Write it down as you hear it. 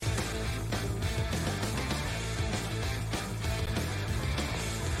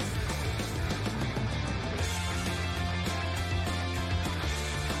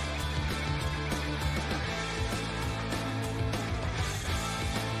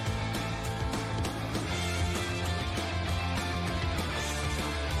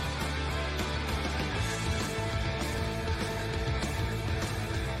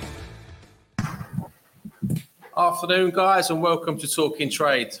Afternoon, guys, and welcome to Talking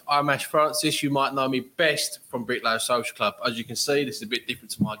Trade. I'm Ash Francis. You might know me best from Bricklayer Social Club. As you can see, this is a bit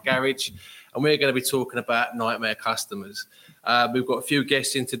different to my garage, and we're going to be talking about nightmare customers. We've got a few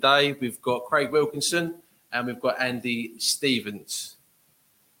guests in today. We've got Craig Wilkinson, and we've got Andy Stevens.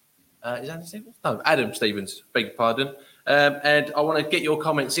 Is Andy Stevens? No, Adam Stevens, beg your pardon. And I want to get your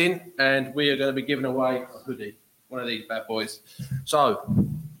comments in, and we are going to be giving away a hoodie, one of these bad boys. So,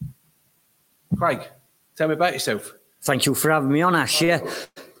 Craig, tell me about yourself. Thank you for having me on, Ash. Yeah.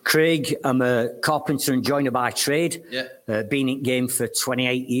 Craig, I'm a carpenter and joiner by trade. Yeah. Been in game for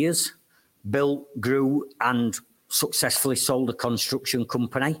 28 years. Built, grew and successfully sold a construction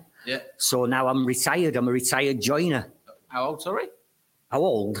company. Yeah. So now I'm retired. I'm a retired joiner. How old, sorry? How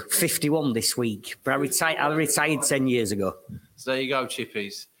old? 51 this week. But I retired 10 years ago. So there you go,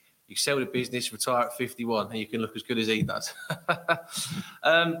 Chippies. You sell the business, retire at 51, and you can look as good as he does.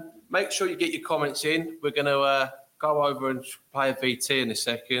 Make sure you get your comments in. We're going to go over and play a VT in a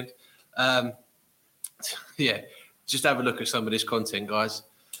second. Yeah, just have a look at some of this content, guys.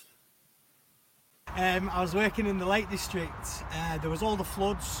 I was working in the Lake District. There was all the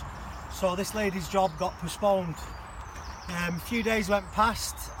floods, so this lady's job got postponed. A few days went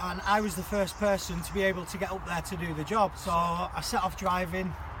past and I was the first person to be able to get up there to do the job. So I set off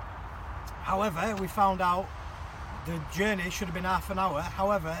driving. However, we found out the journey should have been half an hour.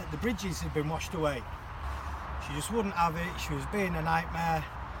 However, the bridges had been washed away. She just wouldn't have it. She was being a nightmare.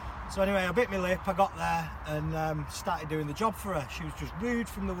 So anyway, I bit my lip. I got there and started doing the job for her. She was just rude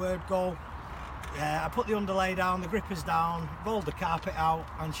from the word go. I put the underlay down, the grippers down, rolled the carpet out,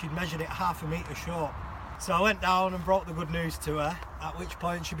 and she'd measured it half a metre short. So I went down and brought the good news to her, at which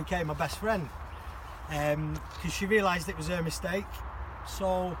point she became my best friend. Because she realised it was her mistake.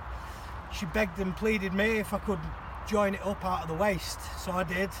 So she begged and pleaded me if I could join it up out of the waste. So I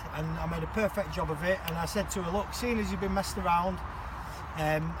did, and I made a perfect job of it. And I said to her, look, seeing as you've been messed around,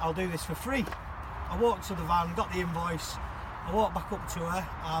 I'll do this for free. I walked to the van, got the invoice, I walked back up to her,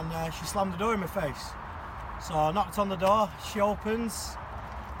 and she slammed the door in my face. So I knocked on the door, she opens.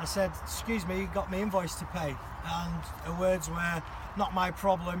 I said, excuse me, you got my invoice to pay. And her words were, not my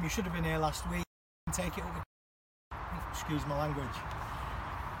problem, you should have been here last week. Take it up. Excuse my language.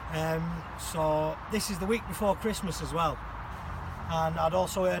 So this is the week before Christmas as well. And I'd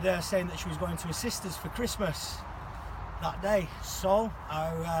also heard her saying that she was going to her sister's for Christmas that day. So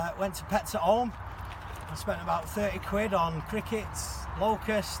I went to Pets at Home. I spent about 30 quid on crickets,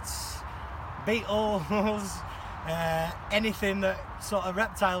 locusts, beetles, anything that sort of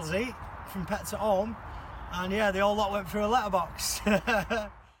reptiles eat from Pets at Home, and yeah, the whole lot went through a letterbox.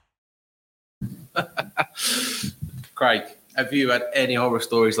 Craig, have you had any horror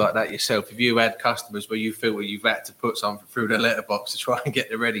stories like that yourself? Have you had customers where you feel you've had to put something through the letterbox to try and get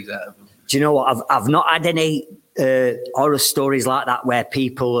the readies out of them? Do you know what? I've not had any horror stories like that where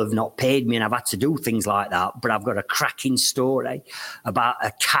people have not paid me and I've had to do things like that, but I've got a cracking story about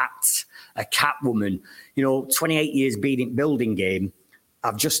a cat woman. You know, 28 years being in building game,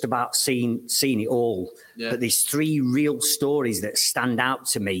 I've just about seen it all. Yeah. But there's three real stories that stand out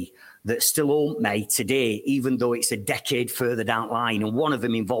to me that still haunt me today, even though it's a decade further down the line, and one of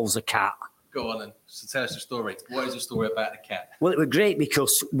them involves a cat. Go on then. So tell us the story. What is the story about the cat? Well, it was great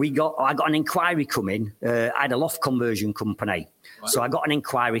because I got an inquiry coming. I had a loft conversion company. Right. So I got an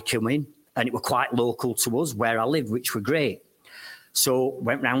inquiry coming, and it was quite local to us where I live, which were great. So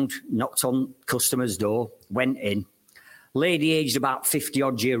went round, knocked on customer's door, went in. Lady aged about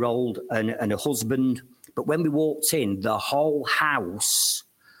 50-odd-year-old and a husband. But when we walked in, the whole house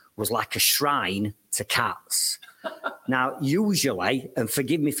was like a shrine to cats. Now, usually, and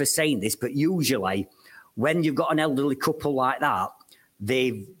forgive me for saying this, but usually when you've got an elderly couple like that,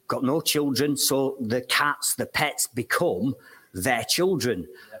 they've got no children, so the cats, the pets become their children.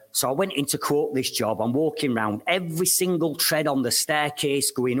 So I went in to quote this job. I'm walking around every single tread on the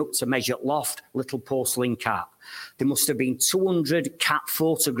staircase going up to measure loft, little porcelain cat. There must have been 200 cat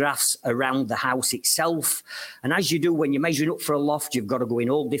photographs around the house itself. And as you do when you're measuring up for a loft, you've got to go in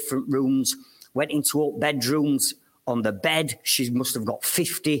all different rooms. Went into all bedrooms. On the bed, she must have got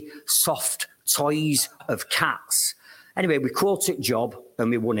 50 soft toys of cats. Anyway, we quoted job and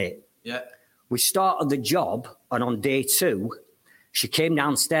we won it. Yeah. We started the job, and on day 2, she came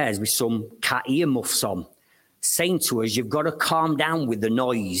downstairs with some cat earmuffs on, saying to us, you've got to calm down with the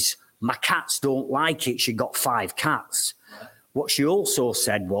noise. My cats don't like it. She got 5 cats. Right. What she also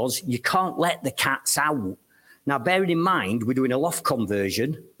said was, you can't let the cats out. Now, bearing in mind, we're doing a loft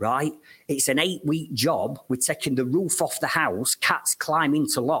conversion, right? It's an 8-week job. We're taking the roof off the house. Cats climb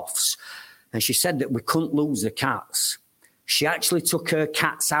into lofts. And she said that we couldn't lose the cats. She actually took her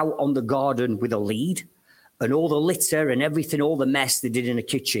cats out on the garden with a lead and all the litter and everything, all the mess they did in the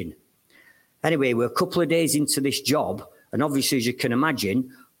kitchen. Anyway, we're a couple of days into this job, and obviously, as you can imagine,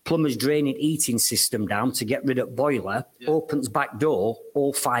 plumber's draining heating system down to get rid of boiler, opens back door,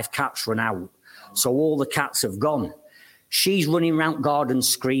 all 5 cats run out. So all the cats have gone. She's running around garden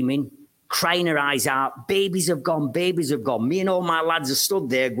screaming, crying her eyes out, babies have gone, babies have gone. Me and all my lads are stood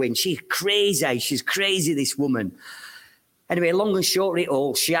there going, she's crazy, this woman. Anyway, long and short of it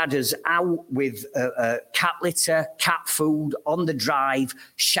all, she had us out with cat litter, cat food on the drive,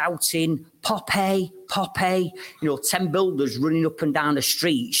 shouting, Poppy, Poppy. 10 builders running up and down the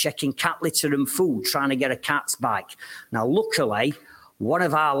street, checking cat litter and food, trying to get her cats back. Now, luckily, one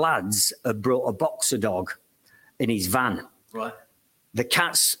of our lads had brought a boxer dog in his van. Right. The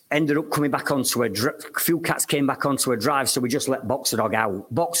cats ended up coming back onto a few cats came back onto a drive, so we just let Boxer Dog out.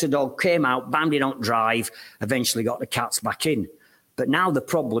 Boxer Dog came out, bammed it on drive, eventually got the cats back in. But now the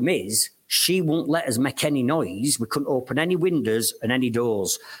problem is she won't let us make any noise. We couldn't open any windows and any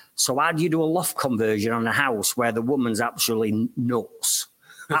doors. So how do you do a loft conversion on a house where the woman's absolutely nuts?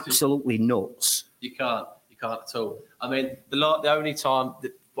 Absolutely nuts. You can't at all. I mean, the only time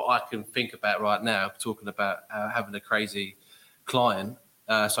that what I can think about right now, talking about having a crazy client,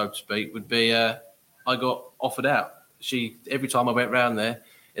 so to speak, would be I got offered out. Every time I went round there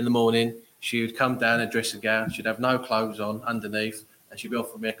in the morning, she would come down in a dressing gown, she'd have no clothes on underneath, and she'd be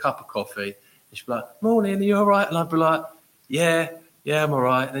offering me a cup of coffee, and she'd be like, morning, are you all right? And I'd be like, yeah, I'm all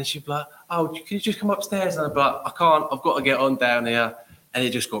right. And then she'd be like, oh, can you just come upstairs? And I'd be like, I can't, I've got to get on down here. And it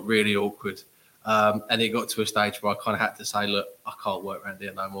just got really awkward. And it got to a stage where I kind of had to say, look, I can't work around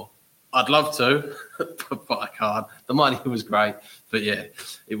here no more. I'd love to, but I can't. The money was great, but yeah,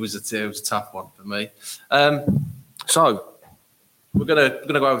 it was a tough one for me. So we're gonna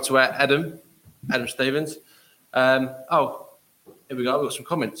go over to Adam Stevens. Here we go. We've got some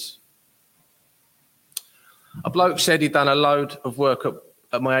comments. A bloke said he'd done a load of work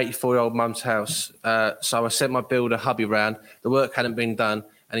at my 84-year-old mum's house, so I sent my builder hubby round. The work hadn't been done,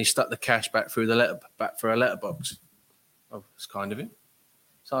 and he stuck the cash back through a letterbox. Oh, it's kind of him.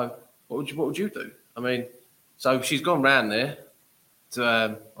 So. What would you do? I mean, so she's gone round there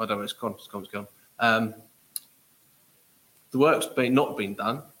to I don't know, it's gone. The work's not been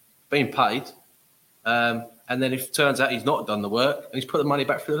done, been paid, and then if it turns out he's not done the work and he's put the money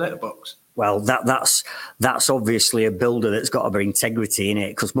back through the letterbox. Well, that's obviously a builder that's got a bit of integrity in it,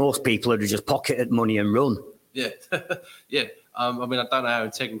 because most people would just pocketed money and run. Yeah, yeah. I mean, I don't know how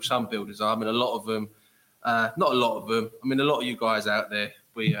integral some builders are. I mean, a lot of them, not a lot of them. I mean, a lot of you guys out there,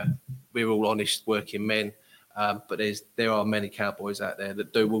 we're all honest working men, but there are many cowboys out there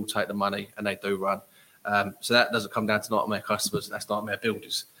that will take the money and they do run. So that doesn't come down to Nightmare customers. That's Nightmare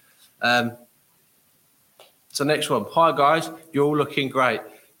builders. So next one. Hi guys, you're all looking great.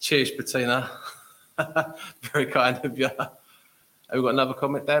 Cheers, Bettina. Very kind of you. Have we got another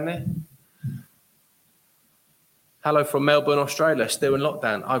comment down there? Hello from Melbourne, Australia. Still in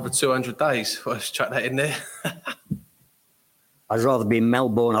lockdown. Over 200 days. Let's chuck that in there. I'd rather be in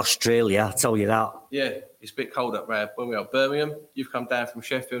Melbourne, Australia, I'll tell you that. Yeah, it's a bit cold up there. Where we are, Birmingham. You've come down from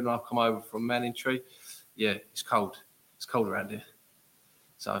Sheffield and I've come over from Manningtree. Yeah, it's cold. It's cold around here.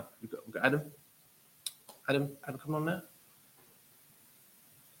 So we've got Adam. Adam, come on now.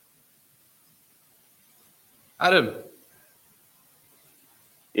 Adam.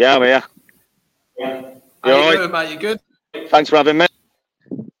 Yeah, I'm here. How you doing, mate? You good? Thanks for having me.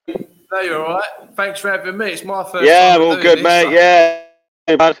 No, you're all right. Thanks for having me. It's my first time. Yeah, all good, mate. So. Yeah.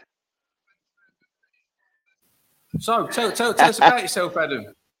 Bad. So, tell us about yourself,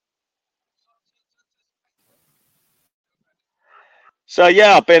 Adam. So,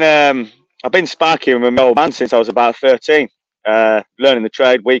 yeah, I've been sparking with my old man since I was about 13. Learning the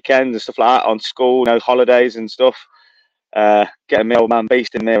trade, weekends and stuff like that on school, holidays and stuff. Getting my old man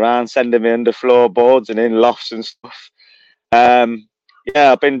beasting me around, sending me under floorboards and in lofts and stuff.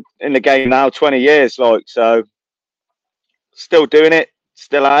 Yeah, I've been in the game now 20 years, so still doing it,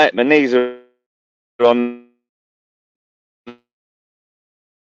 still at it. My knees are on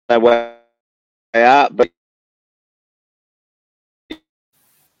their way out, but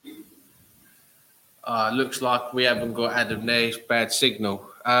looks like we haven't got Adam there. It's bad signal.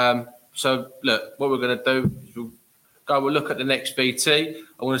 So look, what we're going to do is we'll look at the next VT.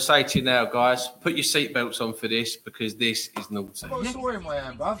 I want to say to you now, guys, put your seatbelts on for this, because this is naughty. I've got a saw in my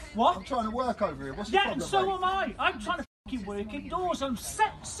hand, bruv. What? I'm trying to work over here. What's the problem, so mate? am I. I'm trying to fucking work indoors. I'm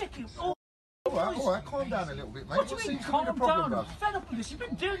sick of all. All right, calm down a little bit, mate. What do you mean, calm down? I'm fed up with this. You've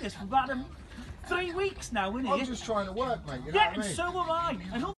been doing this for about 3 weeks now, innit? I'm just trying to work, mate. You know yeah, what I mean? and so am I.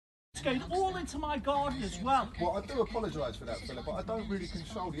 And all going all into my garden as well. Well, I do apologise for that, fella, but I don't really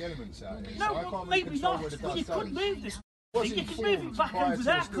control the elements out here. No, so I well, can't really maybe control not. where the But you dust could goes. move this. I was You could move it informed back prior over to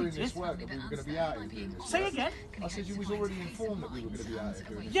there, us doing couldn't this you? work that we were going to be out here doing this Say work. again. I said you was already informed that we were going to be out here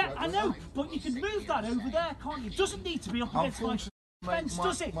doing this Yeah, work. I know, but you can move that over there, can't you? It doesn't need to be up against my fence,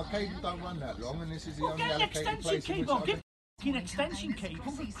 does it? My cable don't run that long, and this is the Well, only get an allocated extension place in which cable. I Get can... an extension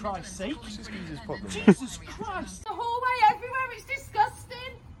cable, for Christ's sake. What's this geezer's problem? Jesus Christ. The hallway everywhere, it's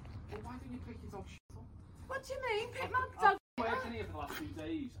disgusting. Why don't you pick your dog shit up? What do you mean? Pick my dog I've been working here for the last 2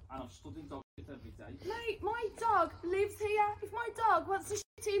 days and I've stood in dog shit every day. Mate, my dog lives here. If my dog wants to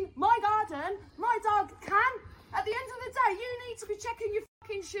shit in my garden, my dog can. At the end of the day, you need to be checking your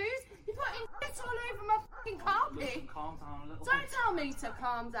fucking shoes. You're putting shit all over my fucking carpet. Listen, calm down a little Don't bit. tell me to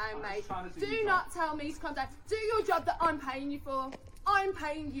calm down, mate. trying to do Do your not job. tell me to calm down. Do your job that I'm paying you for. I'm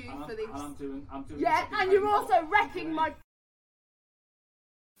paying you for this. And I'm doing Yeah, the job and you're you're paying me also for. wrecking my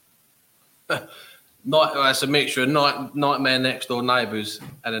It's a mixture of nightmare next door neighbours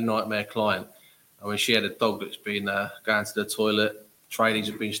and a nightmare client. I mean, she had a dog that's been going to the toilet. Tradies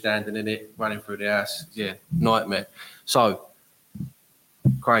have been standing in it, running through the house. Yeah, nightmare. So,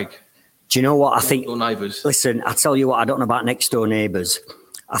 Craig, Do you know what I think? your neighbours. Listen, I tell you what, I don't know about next door neighbours.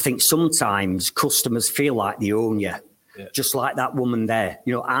 I think sometimes customers feel like they own you, just like that woman there.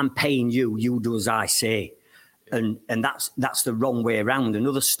 You know, I'm paying you, you do as I say, and that's the wrong way around.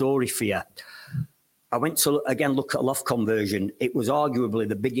 Another story for you. I went to again look at a loft conversion. It was arguably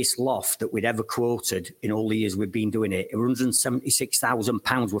the biggest loft that we'd ever quoted in all the years we've been doing it.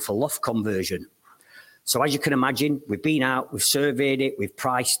 £176,000 worth of loft conversion. So as you can imagine, we've been out, we've surveyed it, we've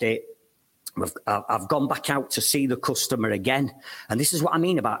priced it. I've gone back out to see the customer again. And this is what I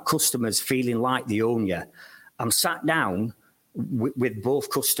mean about customers feeling like they own you. I'm sat down with both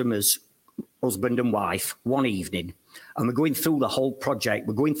customers, husband and wife, one evening, and we're going through the whole project.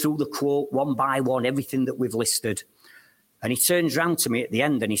 We're going through the quote one by one, everything that we've listed. And he turns around to me at the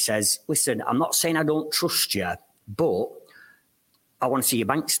end and he says, listen, I'm not saying I don't trust you, but I want to see your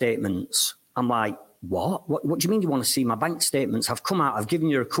bank statements. I'm like, what do you mean you want to see my bank statements? I've come out, I've given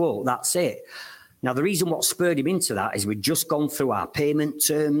you a quote, that's it. Now, the reason what spurred him into that is we'd just gone through our payment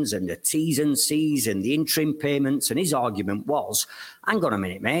terms and the T's and C's and the interim payments, and his argument was, hang on a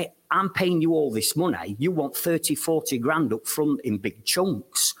minute, mate, I'm paying you all this money. You want 30, 40 grand up front in big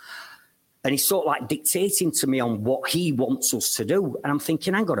chunks. And he's sort of like dictating to me on what he wants us to do. And I'm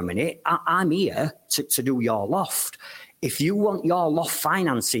thinking, hang on a minute, I'm here to do your loft. If you want your loft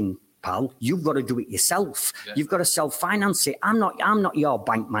financing, pal, you've got to do it yourself. Yeah. You've got to self-finance it. I'm not your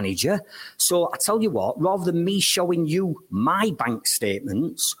bank manager. So I tell you what, rather than me showing you my bank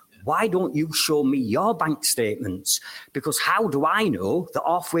statements, why don't you show me your bank statements? Because how do I know that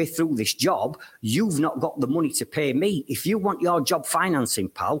halfway through this job, you've not got the money to pay me? If you want your job financing,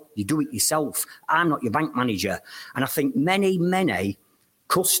 pal, you do it yourself. I'm not your bank manager. And I think many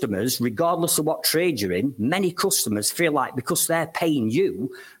customers, regardless of what trade you're in, many customers feel like because they're paying you,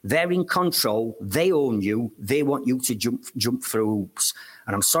 they're in control, they own you, they want you to jump through hoops.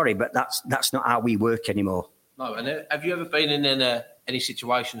 And I'm sorry, but that's not how we work anymore. No, and have you ever been in any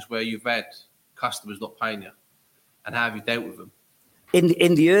situations where you've had customers not paying you? And how have you dealt with them?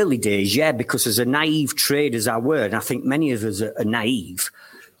 In the early days, yeah, because as a naive trader as I were, and I think many of us are naive,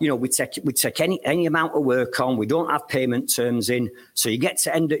 you know, we'd take any amount of work on, we don't have payment terms in, so you get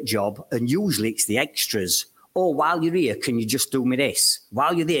to end at job, and usually it's the extras. Oh, while you're here, can you just do me this?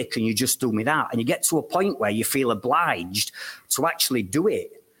 While you're there, can you just do me that? And you get to a point where you feel obliged to actually do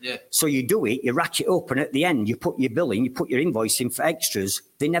it. Yeah. So you do it, you rack it up, and at the end, you put your bill in, you put your invoice in for extras.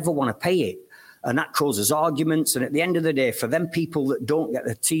 They never want to pay it. And that causes arguments. And at the end of the day, for them people that don't get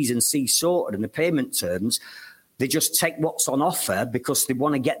the T's and C's sorted and the payment terms, they just take what's on offer because they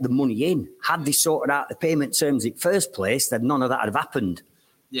want to get the money in. Had they sorted out the payment terms in first place, then none of that would have happened.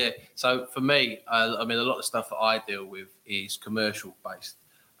 Yeah. So for me, I mean, a lot of stuff that I deal with is commercial based.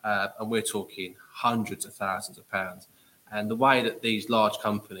 And we're talking hundreds of thousands of pounds. And the way that these large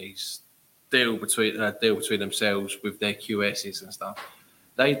companies deal between themselves with their QSs and stuff,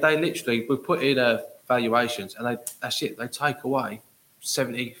 they literally, we put in valuations and that's it. They take away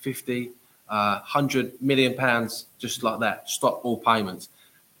 70, 50, 100 million pounds just like that, stop all payments.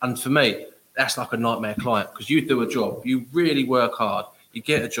 And for me, that's like a nightmare client because you do a job, you really work hard, you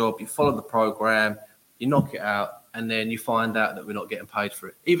get a job, you follow the program, you knock it out, and then you find out that we're not getting paid for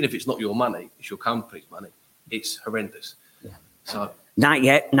it. Even if it's not your money, it's your company's money. It's horrendous. Yeah. So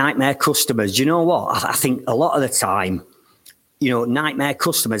nightmare customers. You know what? I think a lot of the time, you know, nightmare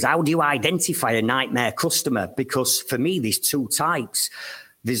customers, how do you identify a nightmare customer? Because for me, there's two types.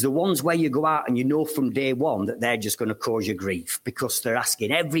 There's the ones where you go out and you know from day one that they're just going to cause you grief because they're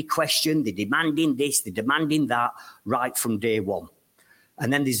asking every question, they're demanding this, they're demanding that right from day one.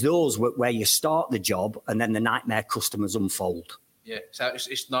 And then there's those where you start the job and then the nightmare customers unfold. Yeah, so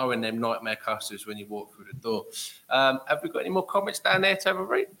it's knowing them nightmare customers when you walk through the door. Have we got any more comments down there to have a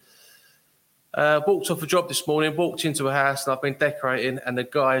read? Walked off a job this morning, walked into a house and I've been decorating and the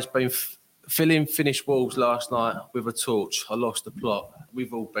guy has been filling finished walls last night with a torch. I lost the plot.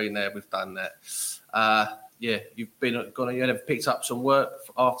 We've all been there, we've done that. Yeah, you ever picked up some work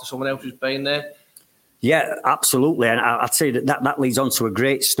after someone else has been there? Yeah, absolutely. And I'd say that leads on to a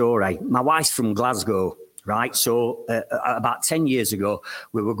great story. My wife's from Glasgow, right? So about 10 years ago,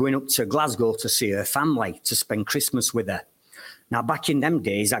 we were going up to Glasgow to see her family, to spend Christmas with her. Now, back in them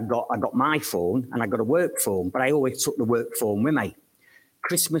days, I got my phone and I got a work phone, but I always took the work phone with me.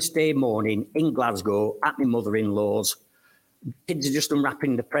 Christmas Day morning in Glasgow at my mother-in-law's, kids are just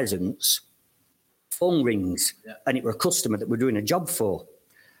unwrapping the presents, phone rings, and it were a customer that we're doing a job for.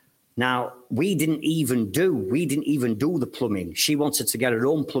 Now, we didn't even do the plumbing. She wanted to get her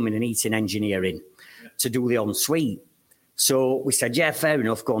own plumbing and heating engineering to do the ensuite. So we said, yeah, fair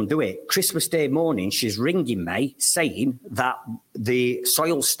enough, go and do it. Christmas Day morning, she's ringing me saying that the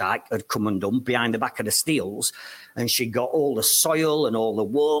soil stack had come undone behind the back of the steels and she got all the soil and all the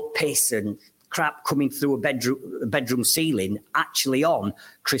water, piss and crap coming through a bedroom ceiling actually on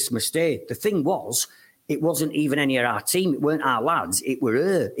Christmas Day. The thing was, it wasn't even any of our team. It weren't our lads. It were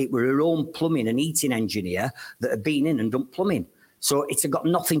her. It were her own plumbing and heating engineer that had been in and done plumbing. So it's got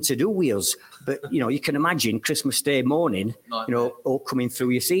nothing to do with us. But, you can imagine Christmas Day morning, nightmare. All coming through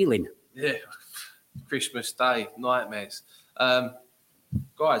your ceiling. Yeah, Christmas Day, nightmares.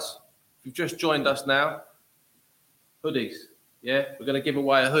 Guys, if you've just joined us now, hoodies. Yeah, we're going to give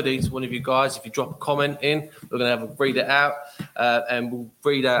away a hoodie to one of you guys. If you drop a comment in, we're going to read it out. And we'll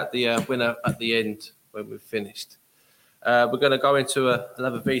read out the winner at the end when we've finished. We're going to go into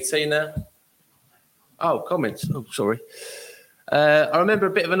another VT now. Oh, comments. Oh, sorry. I remember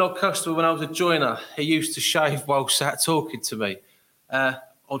a bit of an odd customer when I was a joiner. He used to shave while sat talking to me.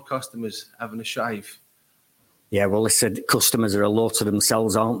 Odd customers having a shave. Yeah, well, listen, customers are a law to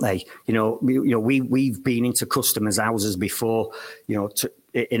themselves, aren't they? We've been into customers' houses before.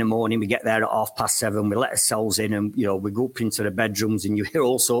 In the morning we get there at 7:30. We let ourselves in, and we go up into the bedrooms, and you hear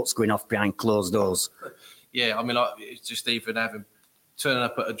all sorts going off behind closed doors. Yeah, I mean, it's just even turning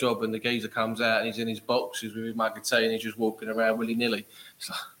up at a job and the geezer comes out and he's in his boxes with his mug of tea and he's just walking around willy-nilly. It's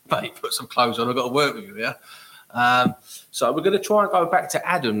like, mate, put some clothes on. I've got to work with you, yeah? So we're going to try and go back to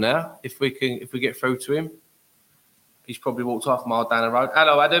Adam now, if we get through to him. He's probably walked half a mile down the road.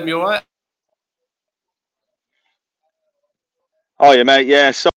 Hello, Adam, you all right? Oh, yeah, mate.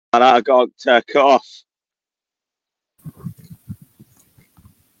 Yeah, sorry about that. I got cut off.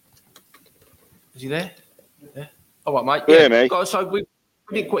 Is he there? Yeah. All right, mate. Yeah, mate. So we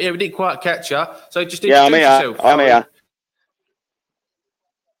didn't quite catch you. So just introduce yourself. I'm here.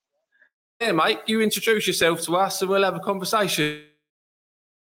 Yeah, mate. You introduce yourself to us and we'll have a conversation.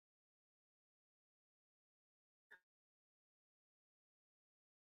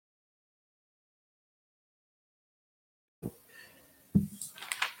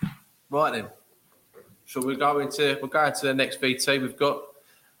 Right then. So we're going to the next VT we've got,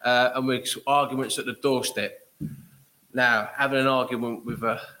 and we're arguments at the doorstep. Now, having an argument with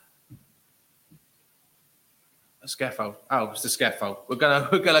a scaffold. Oh, it's the scaffold. We're gonna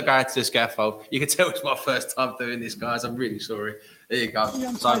go to the scaffold. You can tell it's my first time doing this, guys. I'm really sorry. There you go. You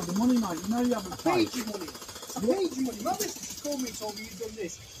haven't paid the money, mate. You know you haven't paid. I paid you money. I paid you money. My missus called me and told me you'd done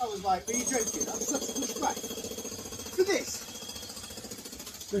this. I was like, are you joking? I'm such a pushback. For this.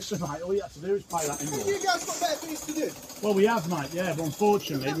 Listen, mate, all you have to do is pay that Have invoice. you guys got better things to do? Well, we have, mate, yeah, but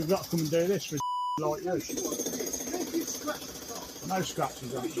unfortunately, we've got to come and do this for like you. No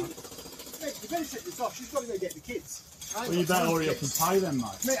scratches on it, mate. Mate, you better take this off. She's got to go get the kids. Well, you better hurry up and pay them,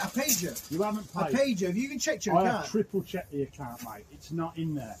 mate. Mate, I paid you. You haven't paid. I paid you. Have you even checked your I account? have triple checked the account, mate. It's not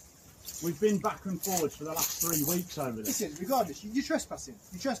in there. We've been back and forwards for the last 3 weeks over this. Listen, regardless, you're trespassing.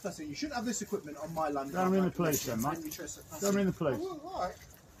 You're trespassing. You shouldn't have this equipment on my land. Go ring the police then, mate. Go ring the police. Oh, well, all right.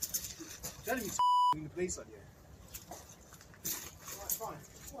 Telling me to ring the police on you. Alright, fine.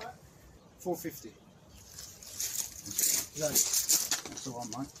 Alright. 450. That's the one,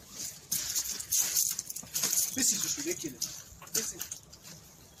 mate. This is just ridiculous.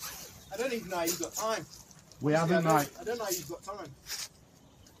 I don't even know how you've got time. We haven't, mate. I don't know how you've got time.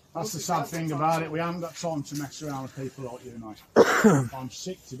 That's the sad thing about it. We haven't got time to mess around with people like you, mate. I'm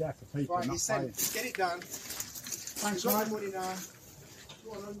sick to death of people Right, not paying. get it done. Thanks, You've got mate. the money now.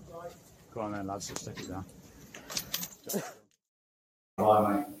 Go on, right. Go on then, lads. Let's take it down.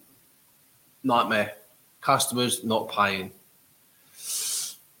 Why, mate? Nightmare. Customers not paying.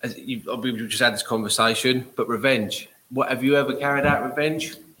 We've just had this conversation, but revenge. What, have you ever carried out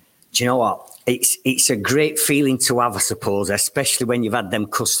revenge? Do you know what? It's a great feeling to have, I suppose, especially when you've had them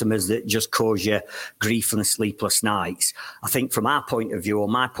customers that just cause you grief and sleepless nights. I think from our point of view, or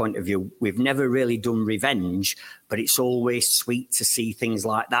my point of view, we've never really done revenge, but it's always sweet to see things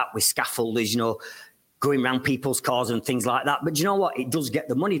like that with scaffolders, going around people's cars and things like that. But do you know what? It does get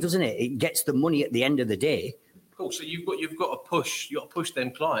the money, doesn't it? It gets the money at the end of the day. Cool. So you've got to push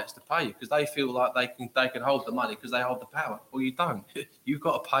them clients to pay you because they feel like they can hold the money because they hold the power. Well, you don't. You've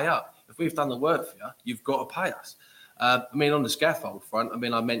got to pay up. If we've done the work for you, you've got to pay us. On the scaffold front,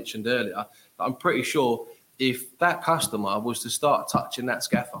 I mentioned earlier that I'm pretty sure if that customer was to start touching that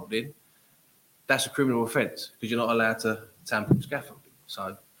scaffolding, that's a criminal offence because you're not allowed to tamper with scaffolding.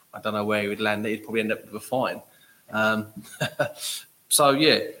 So I don't know where he would land. He'd probably end up with a fine. So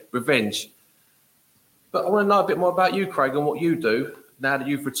yeah, revenge. But I want to know a bit more about you, Craig, and what you do now that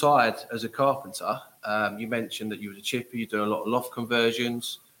you've retired as a carpenter. You mentioned that you were a chipper, you do a lot of loft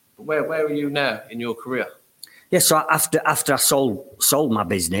conversions. But where are you now in your career? Yeah, so after I sold my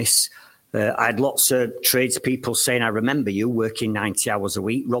business, I had lots of tradespeople saying, I remember you working 90 hours a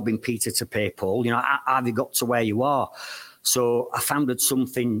week, robbing Peter to pay Paul. How have you got to where you are? So I founded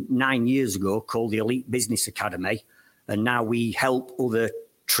something 9 years ago called the Elite Business Academy. And now we help other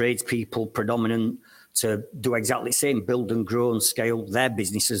tradespeople predominant to do exactly the same, build and grow and scale their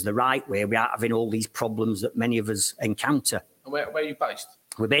businesses the right way without having all these problems that many of us encounter. And where are you based?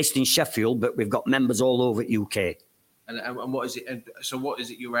 We're based in Sheffield, but we've got members all over the UK. And what is it? And so what is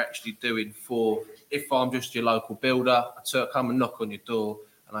it you're actually doing for, if I'm just your local builder, I come and knock on your door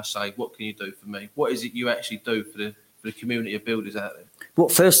and I say, what can you do for me? What is it you actually do for the community of builders out there? Well,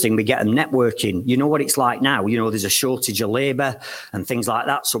 first thing, we get them networking. You know what it's like now. There's a shortage of labour and things like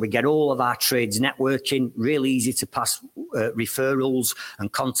that. So we get all of our trades networking, really easy to pass referrals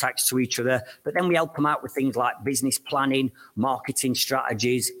and contacts to each other. But then we help them out with things like business planning, marketing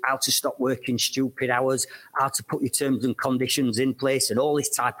strategies, how to stop working stupid hours, how to put your terms and conditions in place and all this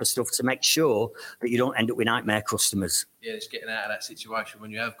type of stuff to make sure that you don't end up with nightmare customers. Yeah, it's getting out of that situation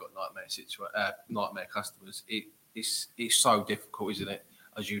when you have got nightmare customers. It's so difficult, isn't it?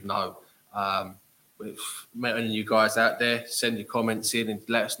 As you know, with many of you guys out there, send your comments in and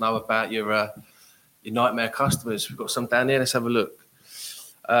let us know about your nightmare customers. We've got some down there. Let's have a look.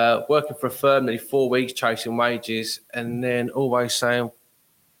 Working for a firm nearly 4 weeks, chasing wages, and then always saying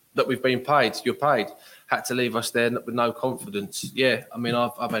that we've been paid. You're paid. Had to leave us there with no confidence. Yeah,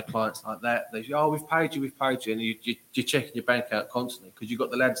 I've had clients like that. They say, "Oh, we've paid you," and you're checking your bank account constantly because you've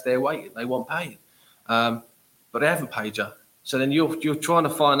got the lads there waiting. They want paying. But they haven't paid you. So then you're trying to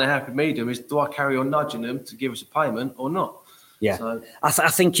find a happy medium. Is do I carry on nudging them to give us a payment or not? Yeah, so, I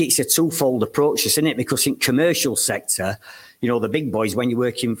think it's a twofold approach, isn't it? Because in commercial sector, the big boys, when you're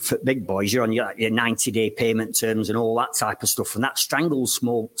working for big boys, you're on your 90-day payment terms and all that type of stuff. And that strangles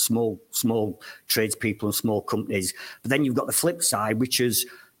small tradespeople and small companies. But then you've got the flip side, which is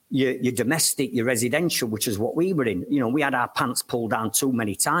your domestic, your residential, which is what we were in. We had our pants pulled down too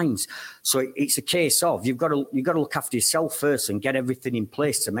many times. So it's a case of you've got to look after yourself first and get everything in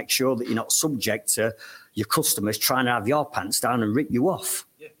place to make sure that you're not subject to your customers trying to have your pants down and rip you off.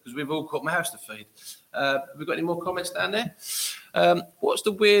 Yeah, because we've all got mouths to feed. Have we got any more comments down there? What's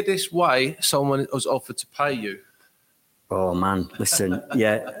the weirdest way someone has offered to pay you? Oh man, listen,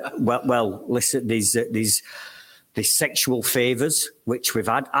 yeah. Well, listen. These sexual favours, which we've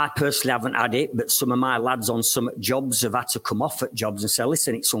had. I personally haven't had it, but some of my lads on some jobs have had to come off at jobs and say,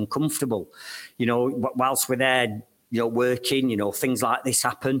 listen, it's uncomfortable. Whilst we're there, working, things like this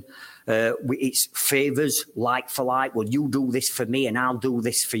happen. It's favours, like for like. Well, you do this for me and I'll do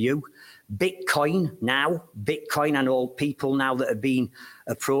this for you. Bitcoin, I know people now that have been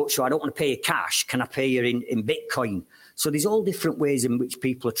approached, so I don't want to pay you cash. Can I pay you in Bitcoin? So there's all different ways in which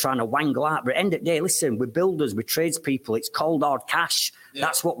people are trying to wangle out. But at the end of the day, listen, we're builders, we're tradespeople. It's cold hard cash. Yeah.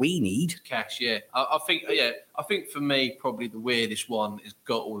 That's what we need. Cash, yeah. I think for me, probably the weirdest one has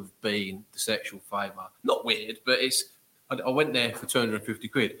got to have been the sexual favour. Not weird, but I went there for 250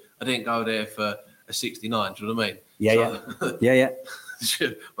 quid. I didn't go there for a 69. Do you know what I mean? Yeah.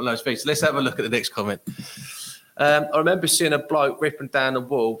 Well, no space. Let's have a look at the next comment. I remember seeing a bloke ripping down a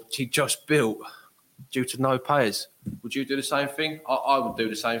wall which he just built due to no payers. Would you do the same thing? I would do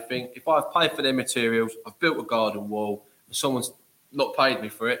the same thing. If I've paid for their materials, I've built a garden wall, and someone's not paid me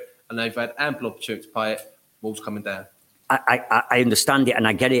for it, and they've had ample opportunity to pay it, wall's coming down. I understand it and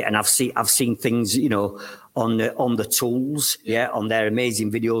I get it, and I've seen things, you know, on the tools, on their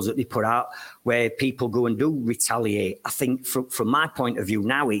amazing videos that they put out, where people go and do retaliate. I think from my point of view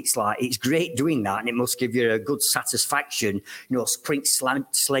now, it's like, it's great doing that, and it must give you a good satisfaction, you know, sprint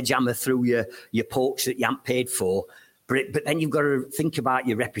sledgehammer through your porch that you haven't paid for. But then you've got to think about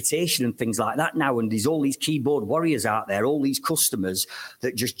your reputation and things like that now. And there's all these keyboard warriors out there, all these customers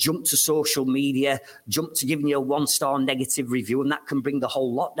that just jump to social media, jump to giving you a 1-star negative review, and that can bring the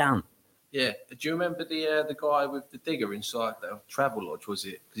whole lot down. Yeah. Do you remember the guy with the digger inside the Travel Lodge, was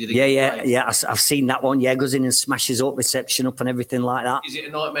it? Yeah. I've seen that one. Yeah, goes in and smashes up reception up and everything like that. Is it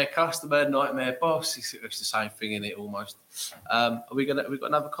a nightmare customer, nightmare boss? It's the same thing, in it almost. Have we got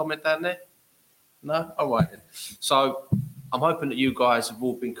another comment down there? No? All right then. So I'm hoping that you guys have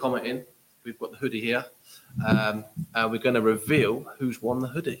all been commenting. We've got the hoodie here. And we're going to reveal who's won the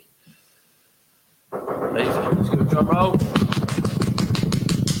hoodie. Let's give a drum roll.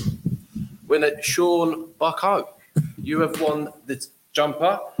 Winner Sean Bucko. You have won the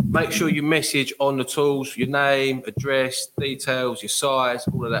jumper. Make sure you message on the tools your name, address, details, your size,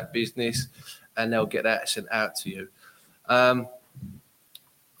 all of that business, and they'll get that sent out to you.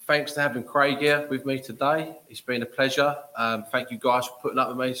 Thanks to having Craig here with me today. It's been a pleasure. Thank you guys for putting up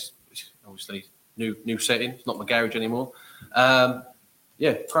with me. It's obviously new setting. It's not my garage anymore.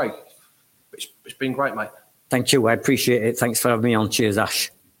 Craig, it's been great, mate. Thank you. I appreciate it. Thanks for having me on. Cheers, Ash.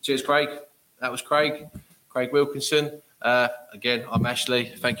 Cheers, Craig. That was Craig Wilkinson. Again, I'm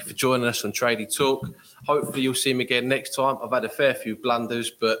Ashley. Thank you for joining us on Tradie Talk. Hopefully you'll see me again next time. I've had a fair few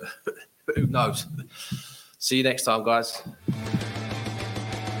blunders, but who knows? See you next time, guys.